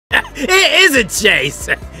Is it, Chase?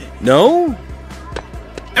 No?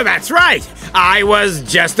 That's right. I was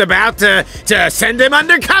just about to send him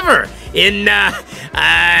undercover in,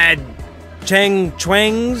 Chang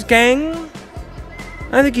Chuang's gang?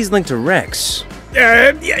 I think he's linked to Rex.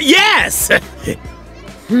 Yes!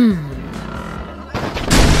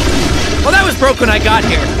 Well, that was broke when I got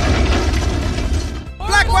here.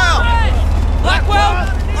 Blackwell! Blackwell!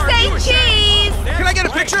 Say cheese! Can I get a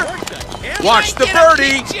picture? Watch the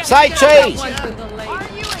birdie! Say cheese!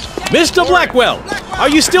 Mr. Blackwell, are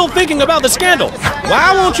you still thinking about the scandal?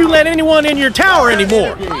 Why won't you let anyone in your tower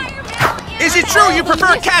anymore? Is it true you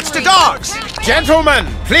prefer cats to dogs? Gentlemen,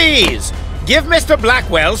 please, give Mr.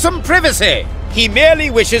 Blackwell some privacy. He merely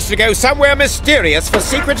wishes to go somewhere mysterious for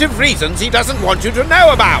secretive reasons he doesn't want you to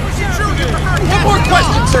know about. One more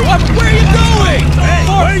question, sir. Where are you going? Hey,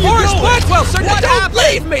 Forrest Blackwell, sir. Don't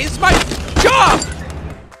leave me. It's my job.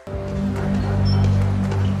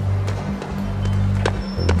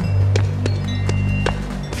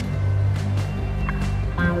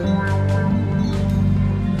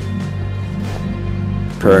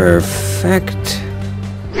 Perfect.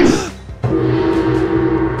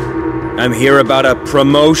 I'm here about a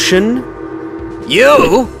promotion.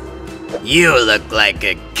 You? You look like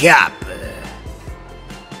a cop.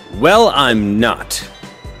 Well, I'm not.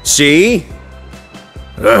 See?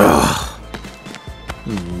 Ugh.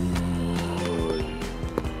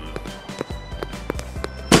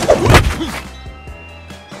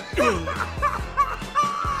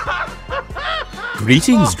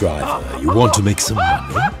 Greetings, driver. You want to make some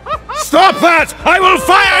money? Stop that! I will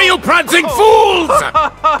fire you, prancing fools!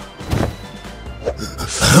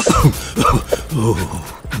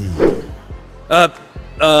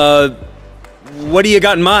 What do you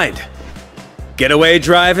got in mind? Getaway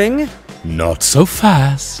driving? Not so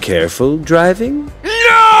fast. Careful driving?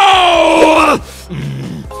 No!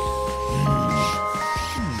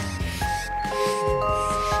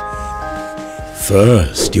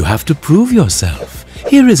 First, you have to prove yourself.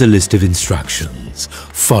 Here is a list of instructions.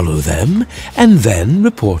 Follow them, and then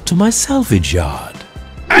report to my salvage yard.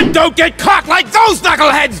 And don't get caught like those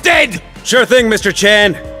knuckleheads did! Sure thing, Mr.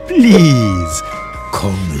 Chan. Please,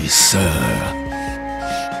 call me sir.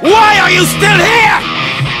 Why are you still here?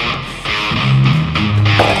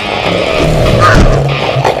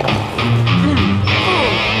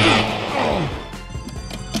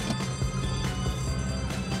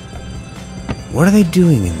 What are they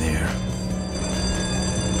doing in there?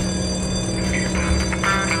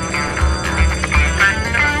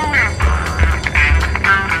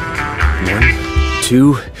 One,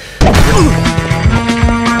 two...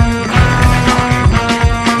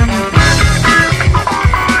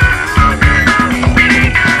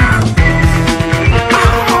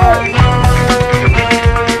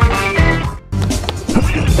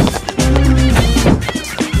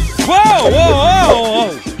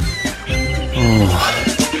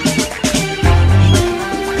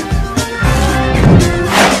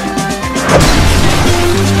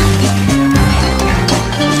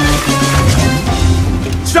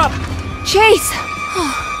 Chase!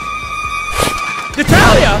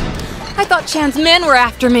 Natalia! I thought Chan's men were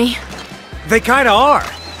after me. They kinda are.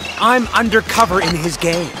 I'm undercover in his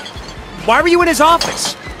game. Why were you in his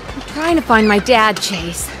office? I'm trying to find my dad,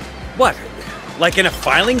 Chase. What? Like in a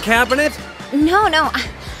filing cabinet? No.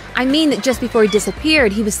 I mean that just before he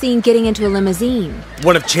disappeared, he was seen getting into a limousine.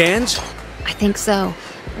 One of Chan's? I think so.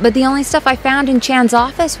 But the only stuff I found in Chan's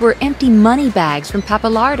office were empty money bags from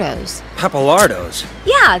Papalardo's. Papalardo's?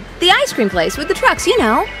 Yeah, the ice cream place with the trucks, you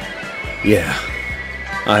know. Yeah,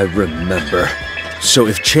 I remember. So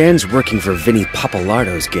if Chan's working for Vinny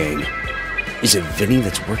Papalardo's gang, is it Vinny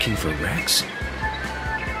that's working for Rex?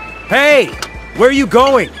 Hey! Where are you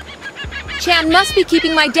going? Chan must be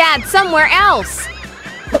keeping my dad somewhere else.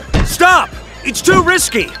 Stop! It's too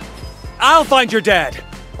risky! I'll find your dad.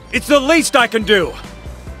 It's the least I can do.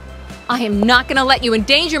 I am not gonna let you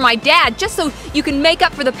endanger my dad just so you can make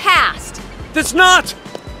up for the past. That's not!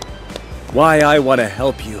 Why I want to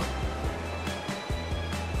help you.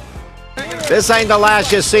 This ain't the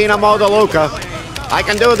last you've seen of Mo DeLuca. I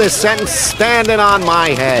can do this sentence standing on my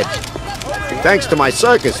head. Thanks to my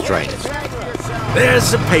circus training.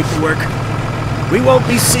 There's the paperwork. We won't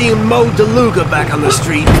be seeing Mo DeLuca back on the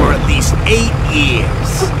street for at least 8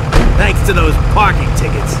 years. Thanks to those parking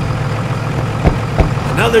tickets.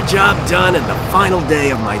 Another job done and the final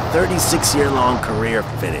day of my 36-year-long career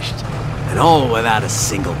finished. And all without a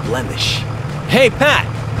single blemish. Hey, Pat.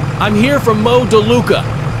 I'm here from Mo DeLuca.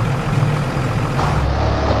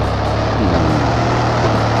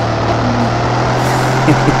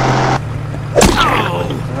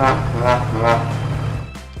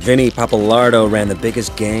 Vinny Pappalardo ran the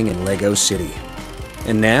biggest gang in Lego City.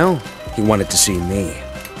 And now, he wanted to see me.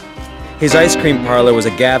 His ice cream parlor was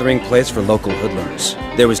a gathering place for local hoodlums.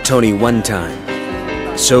 There was Tony One Time.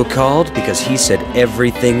 So called because he said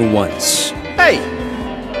everything once. Hey!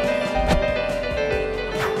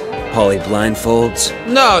 Polly Blindfolds.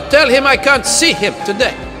 No, tell him I can't see him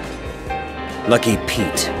today. Lucky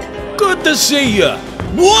Pete. Good to see ya.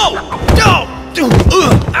 Whoa!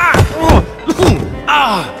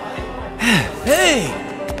 Hey,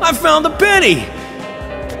 I found the penny.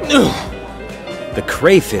 The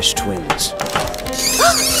Crayfish Twins.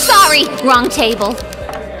 Sorry, wrong table.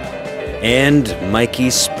 And Mikey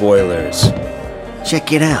Spoilers.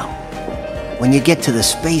 Check it out. When you get to the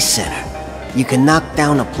Space Center, you can knock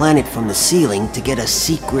down a planet from the ceiling to get a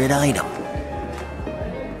secret item.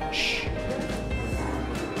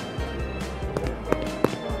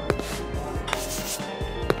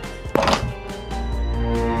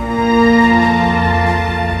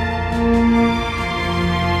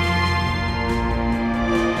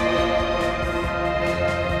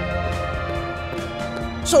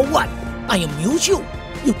 So what? I amuse you?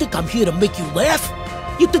 You think I'm here to make you laugh?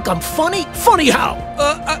 You think I'm funny? Funny how?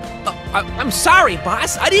 I'm sorry,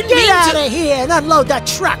 boss. I didn't Get mean out to... of here and unload that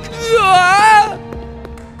truck!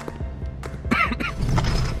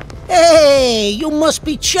 Hey, you must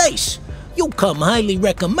be Chase. You come highly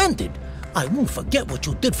recommended. I won't forget what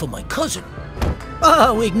you did for my cousin.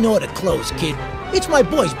 Oh, ignore the clothes, kid. It's my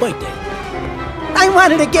boy's birthday. I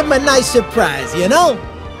wanted to give him a nice surprise, you know?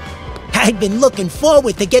 I've been looking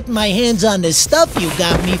forward to getting my hands on the stuff you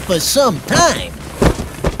got me for some time.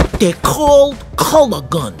 They're called color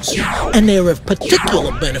guns, and they're of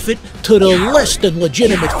particular benefit to the less than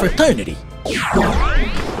legitimate fraternity.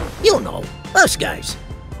 You know, us guys.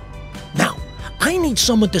 Now, I need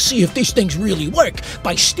someone to see if these things really work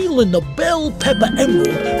by stealing the bell pepper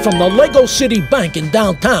emerald from the Lego City Bank in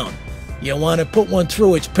downtown. You want to put one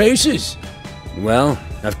through its paces? Well,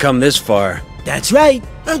 I've come this far. That's right.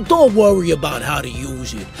 And don't worry about how to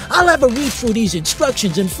use it. I'll have a read through these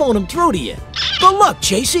instructions and phone them through to you. Good luck,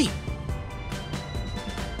 Chasey.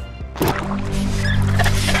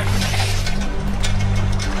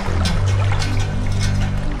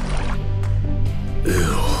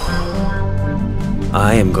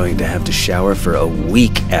 I am going to have to shower for a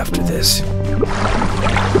week after this.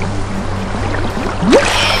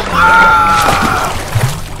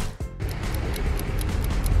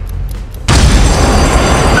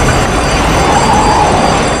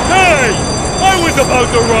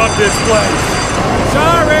 About to rob this place.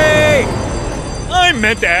 Sorry! I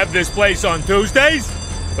meant to have this place on Tuesdays,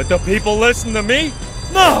 but the people listen to me?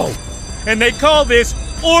 No! And they call this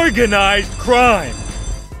organized crime.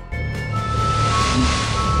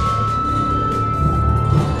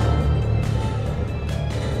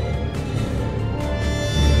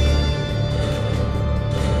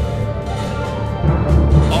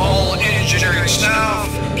 All engineering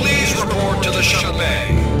staff, please report to the shuttle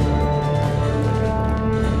bay.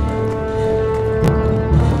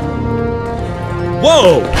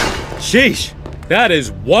 Whoa! Sheesh! That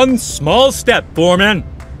is one small step, Foreman.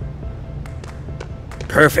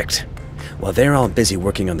 Perfect. While they're all busy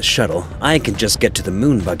working on the shuttle, I can just get to the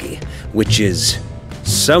moon buggy, which is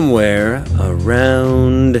somewhere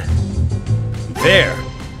around there.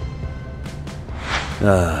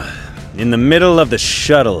 In the middle of the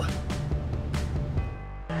shuttle.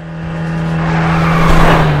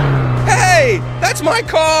 Hey! That's my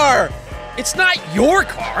car! It's not your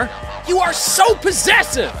car! You are so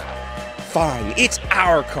possessive! Fine, it's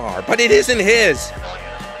our car, but it isn't his.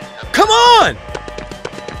 Come on!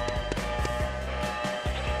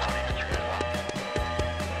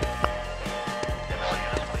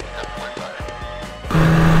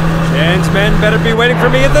 Chan's men better be waiting for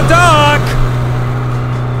me at the dock!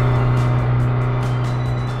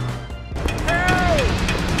 Help!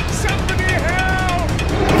 Somebody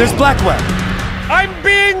help! There's Blackwell. I'm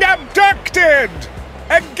being abducted!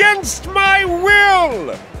 Against my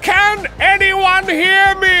will! Can anyone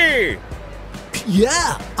hear me?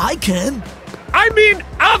 Yeah, I can. I mean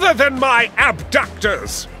other than my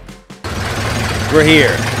abductors! We're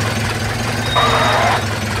here.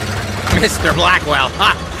 Mr. Blackwell,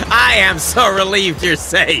 I am so relieved you're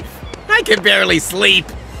safe. I can barely sleep.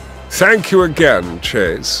 Thank you again,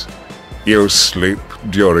 Chase. You sleep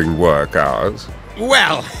during work hours?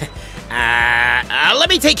 Well, let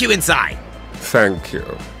me take you inside. Thank you.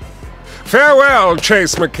 Farewell,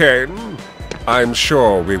 Chase McCain. I'm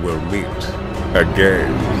sure we will meet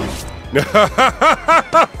again.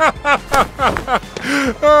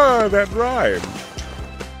 Oh, that rhymed.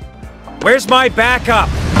 Where's my backup?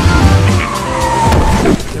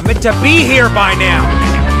 to be here by now.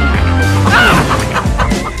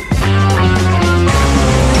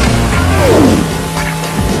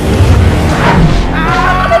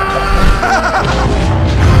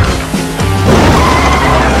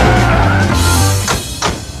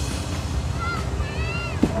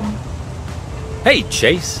 Hey,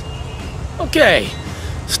 Chase. Okay,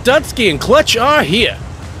 Stutsky and Clutch are here.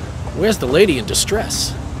 Where's the lady in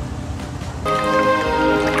distress?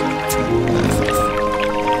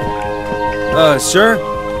 Sir?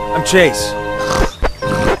 I'm Chase.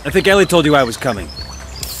 I think Ellie told you I was coming.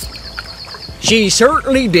 She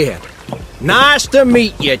certainly did. Nice to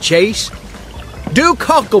meet you, Chase. Duke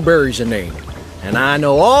Huckleberry's the name, and I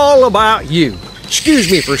know all about you.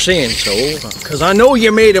 Excuse me for saying so, because I know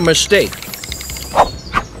you made a mistake.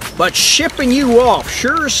 But shipping you off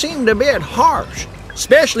sure seemed a bit harsh,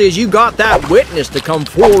 especially as you got that witness to come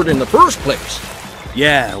forward in the first place.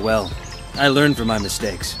 Yeah, well, I learned from my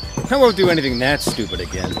mistakes. I won't do anything that stupid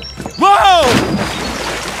again. Whoa!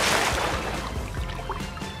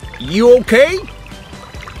 You okay?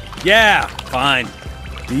 Yeah, fine.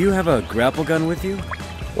 Do you have a grapple gun with you?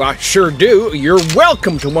 Well, I sure do. You're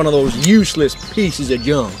welcome to one of those useless pieces of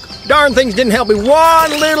junk. Darn things didn't help me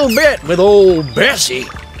one little bit with old Bessie.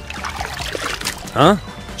 Huh?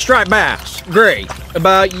 Striped bass, gray,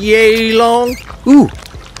 about yay long. Ooh.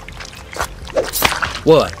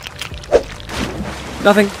 What?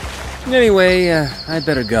 Nothing. Anyway, I'd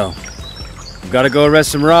better go. Gotta go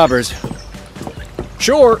arrest some robbers.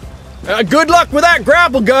 Sure. Good luck with that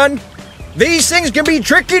grapple gun. These things can be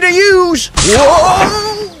tricky to use.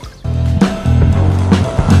 Whoa!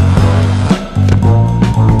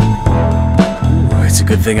 Ooh, it's a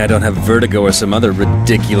good thing I don't have vertigo or some other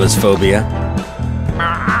ridiculous phobia.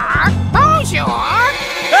 Bonjour!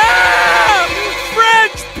 Ah!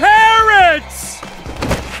 French parrots!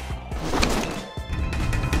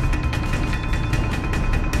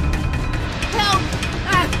 Help!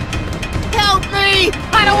 Help me!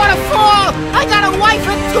 I don't want to fall! I got a wife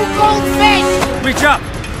and 2 goldfish! Reach up!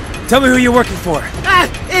 Tell me who you're working for.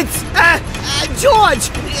 It's, George!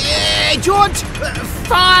 George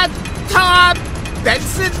Fod Tom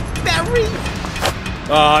Benson Berry?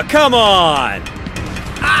 Aw, come on!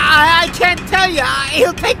 I can't tell you.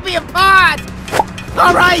 He'll take me apart.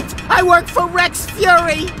 All right, I work for Rex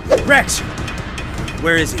Fury. Rex!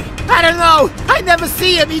 Where is he? I don't know. I never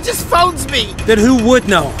see him. He just phones me. Then who would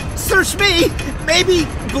know? Search me. Maybe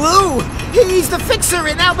Blue. He's the fixer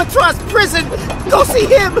in Albatross Prison. Go see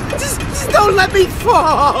him. Just don't let me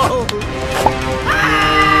fall.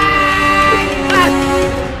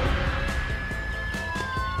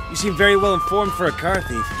 You seem very well informed for a car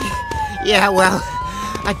thief. Yeah, well,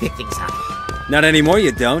 I pick things up. Not anymore,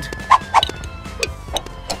 you don't.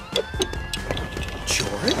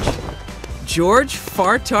 George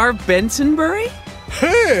Fartar Bensonbury?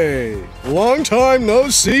 Hey! Long time no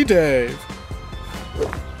see, Dave.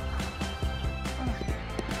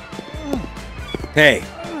 Hey,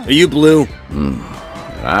 are you Blue?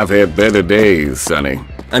 I've had better days, Sonny.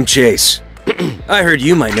 I'm Chase. I heard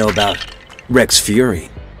you might know about Rex Fury.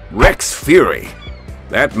 Rex Fury?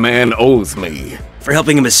 That man owes me. For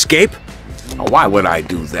helping him escape? Why would I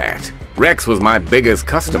do that? Rex was my biggest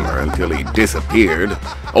customer until he disappeared,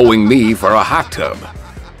 owing me for a hot tub.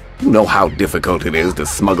 You know how difficult it is to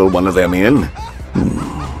smuggle one of them in?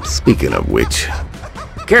 Speaking of which,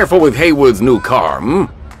 careful with Haywood's new car,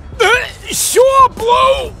 Sure,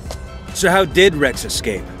 Blue! So how did Rex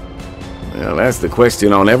escape? Well, that's the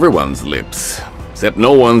question on everyone's lips. Except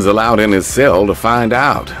no one's allowed in his cell to find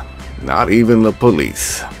out. Not even the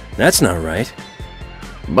police. That's not right.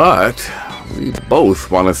 But we both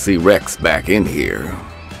want to see Rex back in here.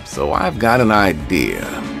 So I've got an idea.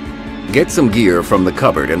 Get some gear from the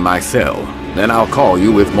cupboard in my cell. Then I'll call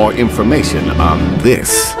you with more information on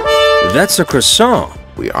this. That's a croissant.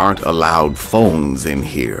 We aren't allowed phones in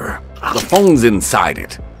here. The phone's inside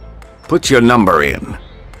it. Put your number in.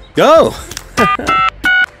 Go!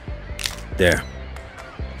 There.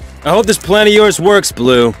 I hope this plan of yours works,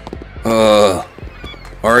 Blue.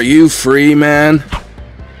 Are you free, man?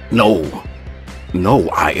 No. No,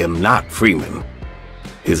 I am not Freeman.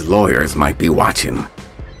 His lawyers might be watching.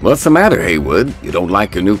 What's the matter, Haywood? You don't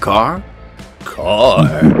like your new car? Car?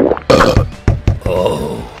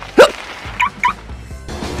 Oh.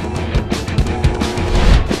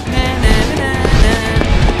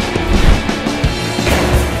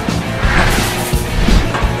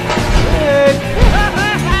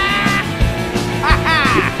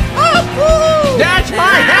 That's my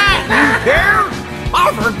hat, you care?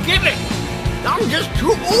 Oh, forget it. I'm just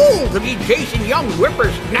too old to be chasing young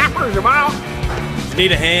whippersnappers about.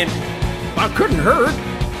 Need a hand? I couldn't hurt.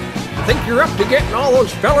 Think you're up to getting all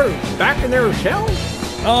those fellers back in their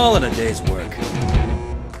cells? All in a day's work.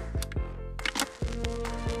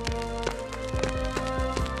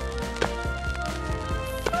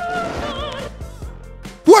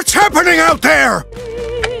 What's happening out there?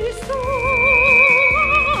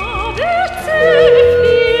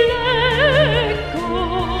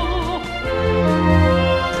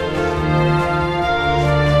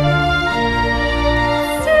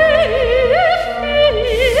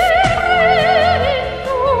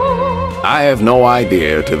 I have no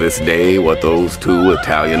idea to this day what those two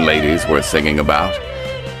Italian ladies were singing about.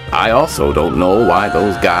 I also don't know why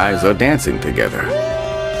those guys are dancing together.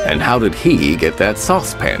 And how did he get that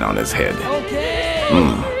saucepan on his head?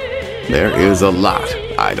 There is a lot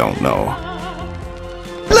I don't know.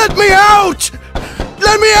 Let me out!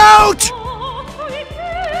 Let me out!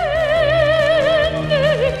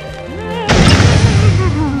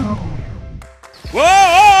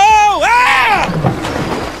 Whoa! Ah!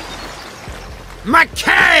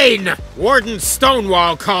 McCain! Warden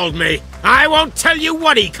Stonewall called me. I won't tell you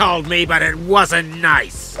what he called me, but it wasn't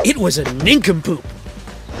nice. It was a nincompoop.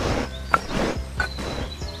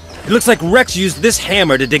 It looks like Rex used this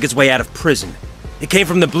hammer to dig his way out of prison. It came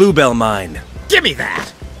from the Bluebell mine. Give me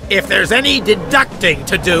that. If there's any deducting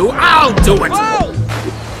to do, I'll do it. Whoa!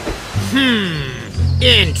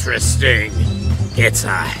 Interesting. It's a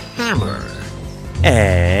hammer.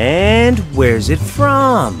 And where's it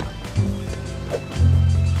from?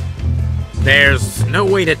 There's no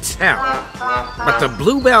way to tell, but the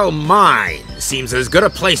Bluebell Mine seems as good a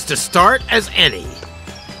place to start as any.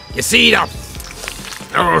 You see, there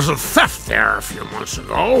was a theft there a few months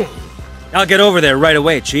ago. I'll get over there right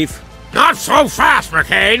away, Chief. Not so fast,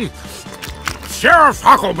 McCain. Sheriff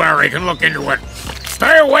Huckleberry can look into it.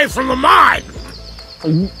 Stay away from the mine.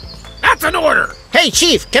 That's an order. Hey,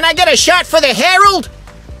 Chief, can I get a shot for the Herald?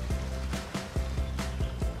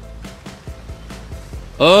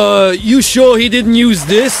 You sure he didn't use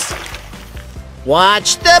this?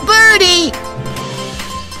 Watch the birdie!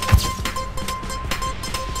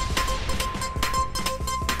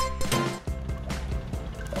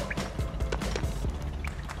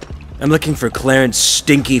 I'm looking for Clarence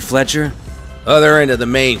Stinky Fletcher. Other end of the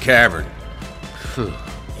main cavern. Phew,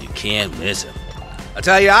 you can't miss him. I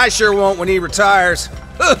tell you, I sure won't when he retires.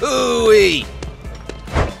 Hoo-hoo-wee!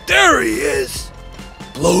 There he is!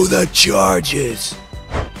 Blow the charges!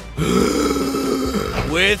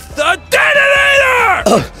 With the detonator!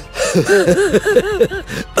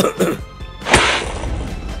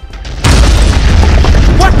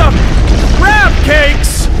 What the crab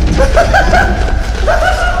cakes?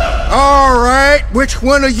 All right, which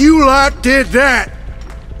one of you lot did that?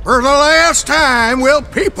 For the last time, will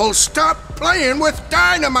people stop playing with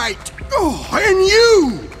dynamite? Oh, and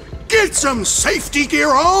you! Get some safety gear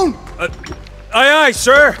on! Aye, aye,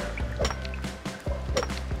 sir.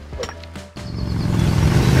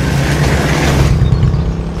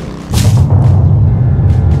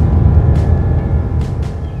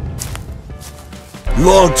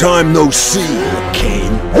 Long time no see,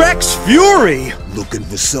 McCain. Rex Fury! Looking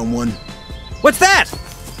for someone? What's that?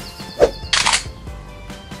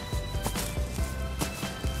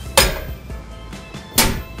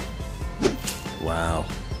 Wow.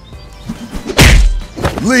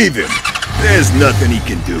 Leave him. There's nothing he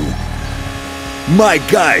can do. My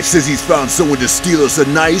guy says he's found someone to steal us a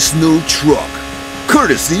nice new truck.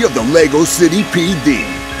 Courtesy of the Lego City PD.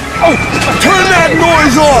 Oh! Turn that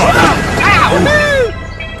noise off! Ow!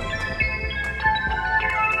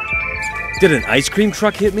 Did an ice cream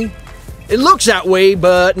truck hit me? It looks that way,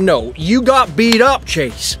 but no. You got beat up,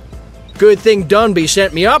 Chase. Good thing Dunby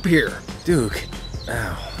sent me up here. Duke.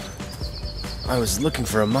 Ow. I was looking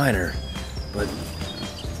for a miner, but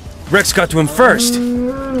Rex got to him first.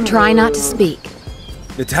 Try not to speak.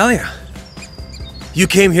 Natalia, you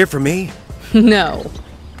came here for me? No.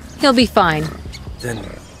 He'll be fine. Then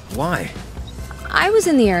why? I was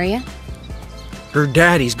in the area. Her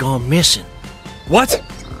daddy's gone missing. What?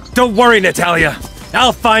 Don't worry, Natalia.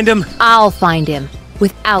 I'll find him. I'll find him.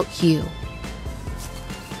 Without you.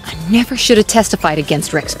 I never should have testified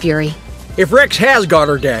against Rex Fury. If Rex has got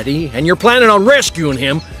her daddy, and you're planning on rescuing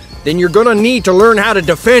him, then you're gonna need to learn how to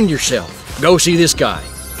defend yourself. Go see this guy.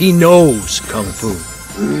 He knows Kung Fu.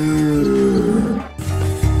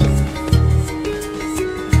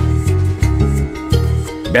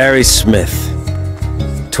 Barry Smith.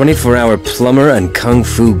 24-hour plumber and Kung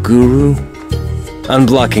Fu guru.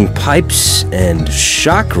 Unblocking pipes and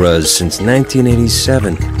chakras since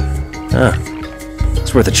 1987. Huh.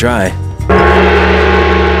 It's worth a try.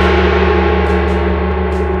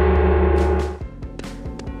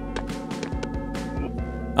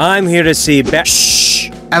 I'm here to see Shh!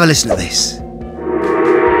 Have a listen to this.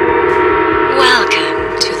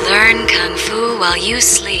 Welcome to Learn Kung Fu While You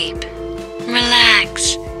Sleep.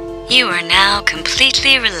 Relax. You are now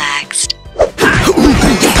completely relaxed. The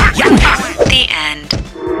end.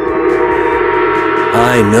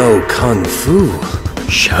 I know Kung Fu.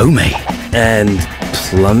 Show me. And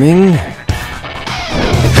plumbing?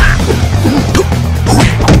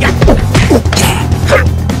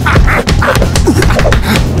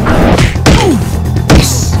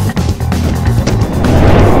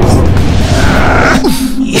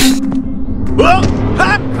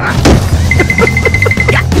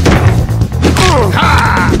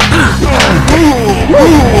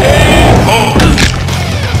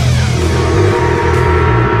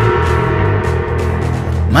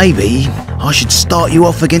 Maybe I should start you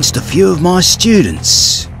off against a few of my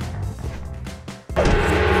students.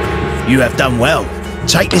 You have done well.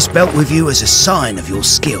 Take this belt with you as a sign of your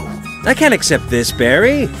skill. I can't accept this,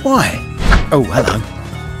 Barry. Why? Oh, hello.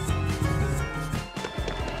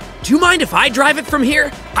 Do you mind if I drive it from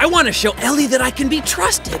here? I want to show Ellie that I can be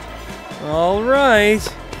trusted. All right.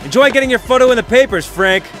 Enjoy getting your photo in the papers,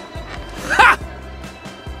 Frank. Ha!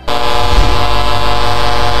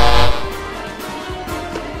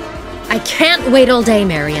 I can't wait all day,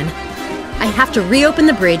 Marion. I have to reopen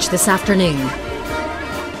the bridge this afternoon.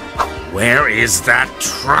 Where is that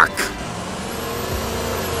truck?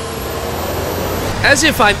 As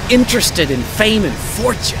if I'm interested in fame and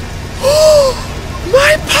fortune.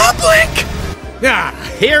 My public! Ah,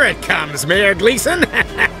 here it comes, Mayor Gleason.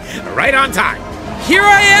 Right on time. Here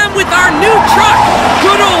I am with our new truck!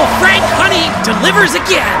 Good old Frank Honey delivers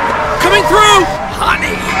again! Coming through!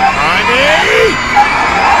 Honey! Honey!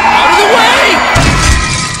 Out of the way!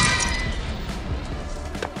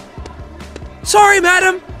 Sorry,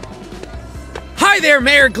 madam. Hi there,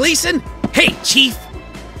 Mayor Gleason. Hey, Chief.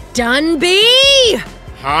 Dunby!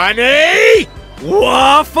 Honey!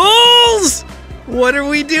 Waffles! What are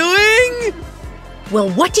we doing? Well,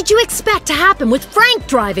 what did you expect to happen with Frank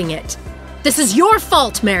driving it? This is your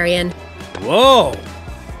fault, Marion. Whoa!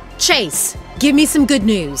 Chase, give me some good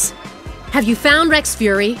news. Have you found Rex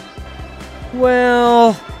Fury?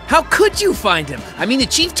 Well... How could you find him? I mean, the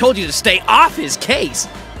Chief told you to stay off his case.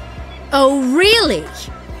 Oh, really?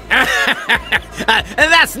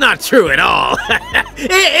 That's not true at all.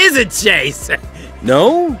 Is it, Chase?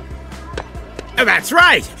 No? That's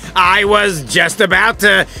right. I was just about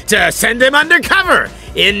to send him undercover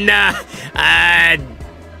in,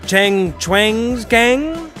 Chang Chuang's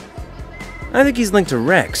gang? I think he's linked to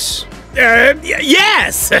Rex.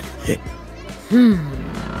 Yes!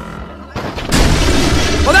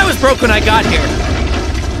 Well, that was broke when I got here.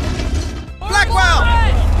 Blackwell!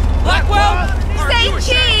 Blackwell! Say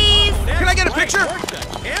cheese! Can I get a picture?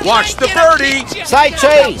 Watch the birdie! Say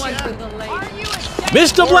cheese!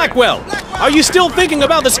 Mr. Blackwell, are you still thinking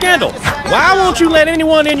about the scandal? Why won't you let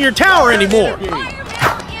anyone in your tower anymore?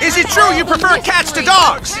 Is it true you prefer cats to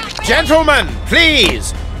dogs? Gentlemen,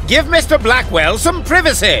 please, give Mr. Blackwell some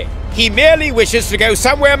privacy. He merely wishes to go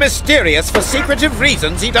somewhere mysterious for secretive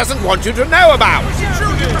reasons he doesn't want you to know about.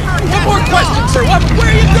 One more question, sir. Where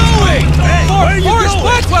are you going? Hey, Forrest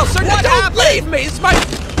Blackwell, sir. Don't leave me. It's my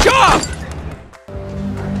job.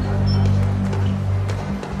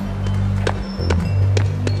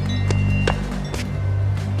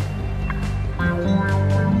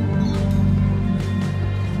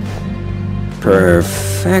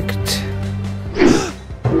 Perfect.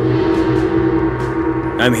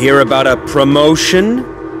 I'm here about a promotion.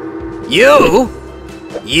 You?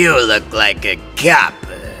 You look like a cop.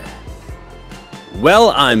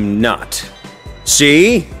 Well, I'm not.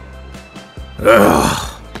 See? Ugh.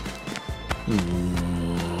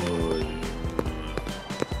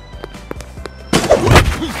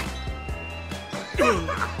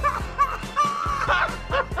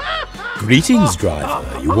 Greetings, driver.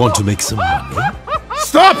 You want to make some money?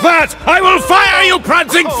 Stop that! I will fire you,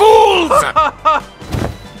 prancing fools!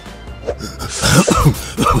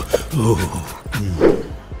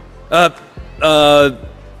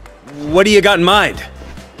 What do you got in mind?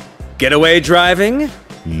 Getaway driving?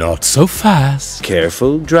 Not so fast.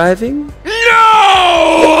 Careful driving?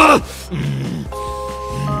 No!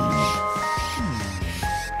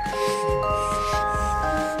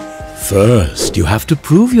 First, you have to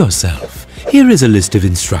prove yourself. Here is a list of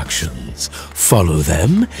instructions. Follow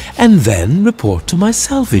them, and then report to my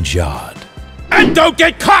salvage yard. And don't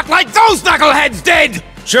get caught like those knuckleheads did!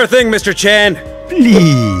 Sure thing, Mr. Chan.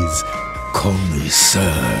 Please, call me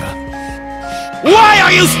sir. Why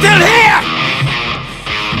are you still here?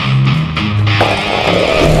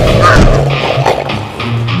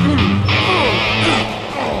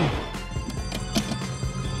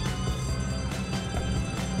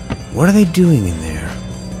 What are they doing in there?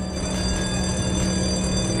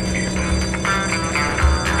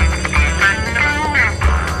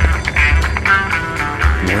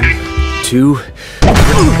 One, two...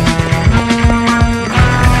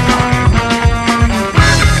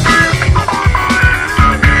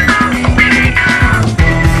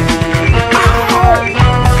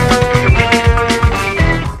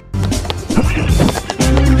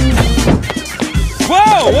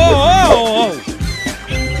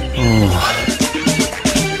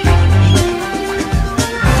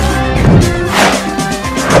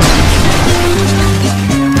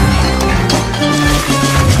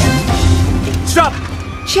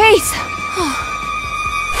 Chase!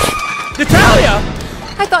 Natalia!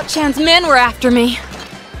 I thought Chan's men were after me.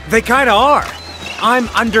 They kinda are. I'm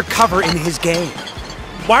undercover in his gang.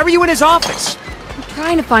 Why were you in his office? I'm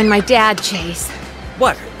trying to find my dad, Chase.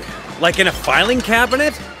 What? Like in a filing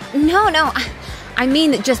cabinet? No. I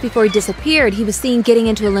mean that just before he disappeared, he was seen getting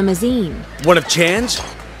into a limousine. One of Chan's?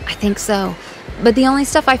 I think so. But the only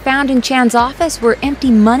stuff I found in Chan's office were empty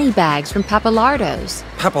money bags from Papalardo's.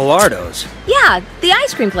 Papalardo's? Yeah, the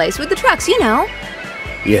ice cream place with the trucks, you know.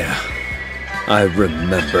 Yeah, I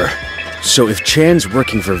remember. So if Chan's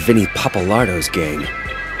working for Vinny Papalardo's gang,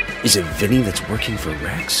 is it Vinny that's working for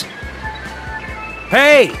Rex?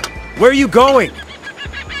 Hey! Where are you going?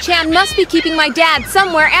 Chan must be keeping my dad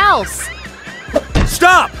somewhere else.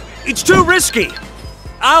 Stop! It's too risky!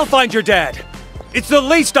 I'll find your dad. It's the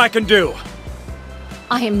least I can do.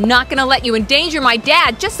 I am not gonna let you endanger my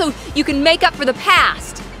dad just so you can make up for the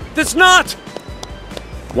past. That's not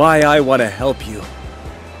why I want to help you.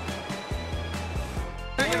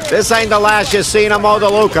 This ain't the last you've seen of Mo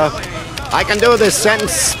DeLuca. I can do this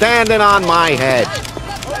sentence standing on my head.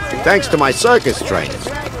 Thanks to my circus trainers.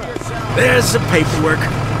 There's the paperwork.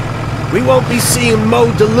 We won't be seeing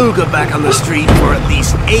Mo DeLuca back on the street for at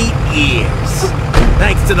least 8 years.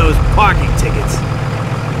 Thanks to those parking tickets.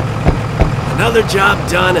 Another job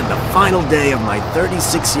done and the final day of my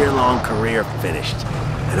 36-year-long career finished.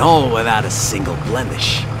 And all without a single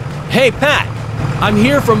blemish. Hey, Pat. I'm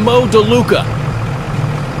here from Mo DeLuca.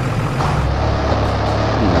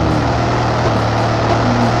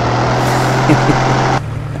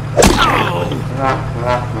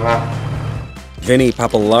 Vinny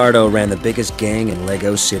Papalardo ran the biggest gang in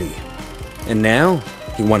Lego City. And now,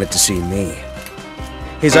 he wanted to see me.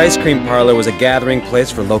 His ice cream parlor was a gathering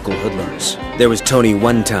place for local hoodlums. There was Tony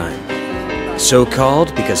One Time. So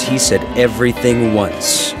called because he said everything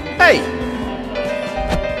once. Hey!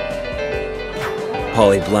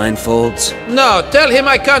 Holly blindfolds. No, tell him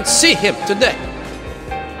I can't see him today.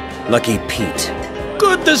 Lucky Pete.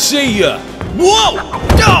 Good to see you. Whoa!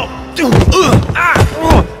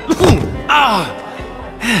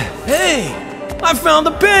 Hey! I found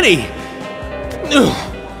the penny!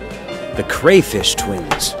 The Crayfish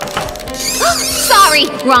Twins. Sorry,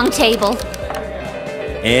 wrong table.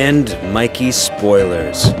 And Mikey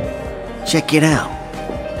Spoilers. Check it out.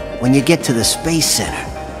 When you get to the Space Center,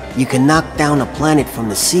 you can knock down a planet from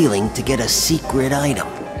the ceiling to get a secret item.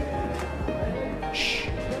 Shh.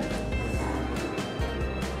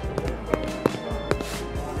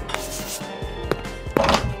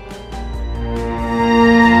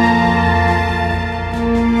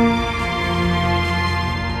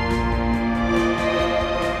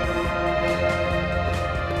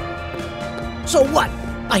 So what?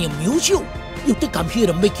 I amuse you? You think I'm here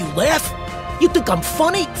to make you laugh? You think I'm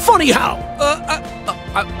funny? Funny how?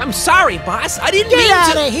 I'm sorry, boss. I didn't Get mean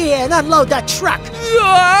out to... of here and unload that truck.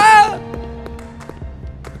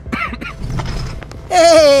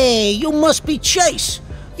 Hey, you must be Chase.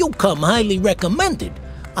 You come highly recommended.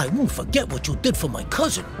 I won't forget what you did for my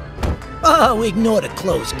cousin. Oh, ignore the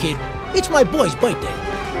clothes, kid. It's my boy's birthday.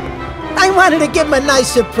 I wanted to give him a nice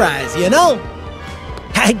surprise, you know?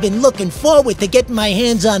 I've been looking forward to getting my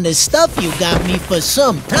hands on this stuff you got me for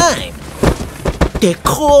some time. They're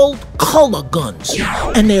called color guns,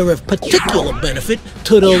 and they're of particular benefit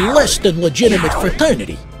to the less than legitimate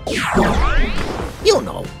fraternity. You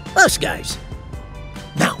know, us guys.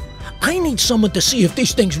 Now, I need someone to see if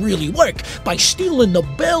these things really work by stealing the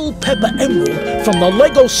bell pepper emerald from the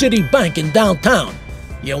Lego City Bank in downtown.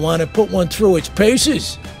 You want to put one through its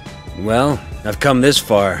paces? Well, I've come this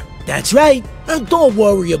far. That's right. And don't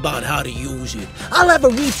worry about how to use it. I'll have a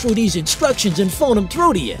read through these instructions and phone them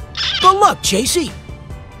through to you. Good luck, Chasey.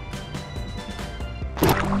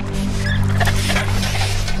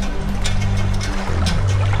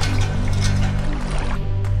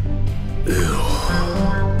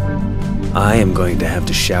 I am going to have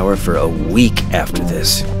to shower for a week after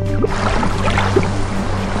this.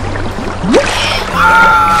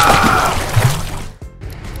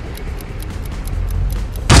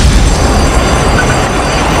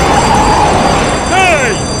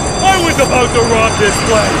 this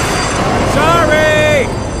place. Sorry!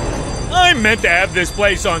 I meant to have this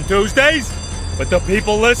place on Tuesdays, but the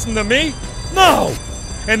people listen to me? No!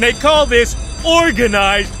 And they call this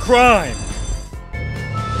organized crime.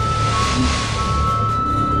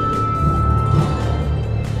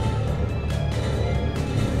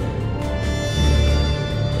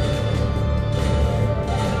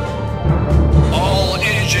 All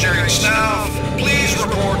engineering staff, please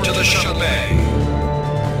report to the shuttle bay.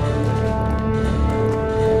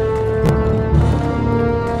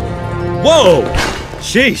 Whoa!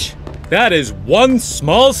 Sheesh! That is one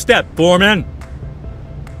small step, Foreman.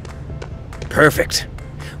 Perfect.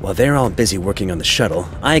 While they're all busy working on the shuttle,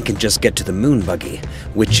 I can just get to the moon buggy,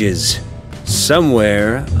 which is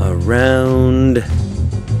somewhere around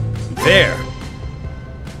there.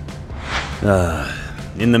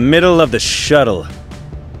 In the middle of the shuttle.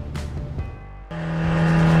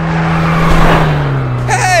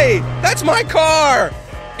 Hey! That's my car!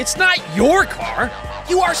 It's not your car!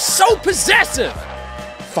 You are so possessive!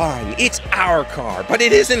 Fine, it's our car, but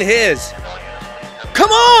it isn't his. Come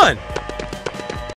on!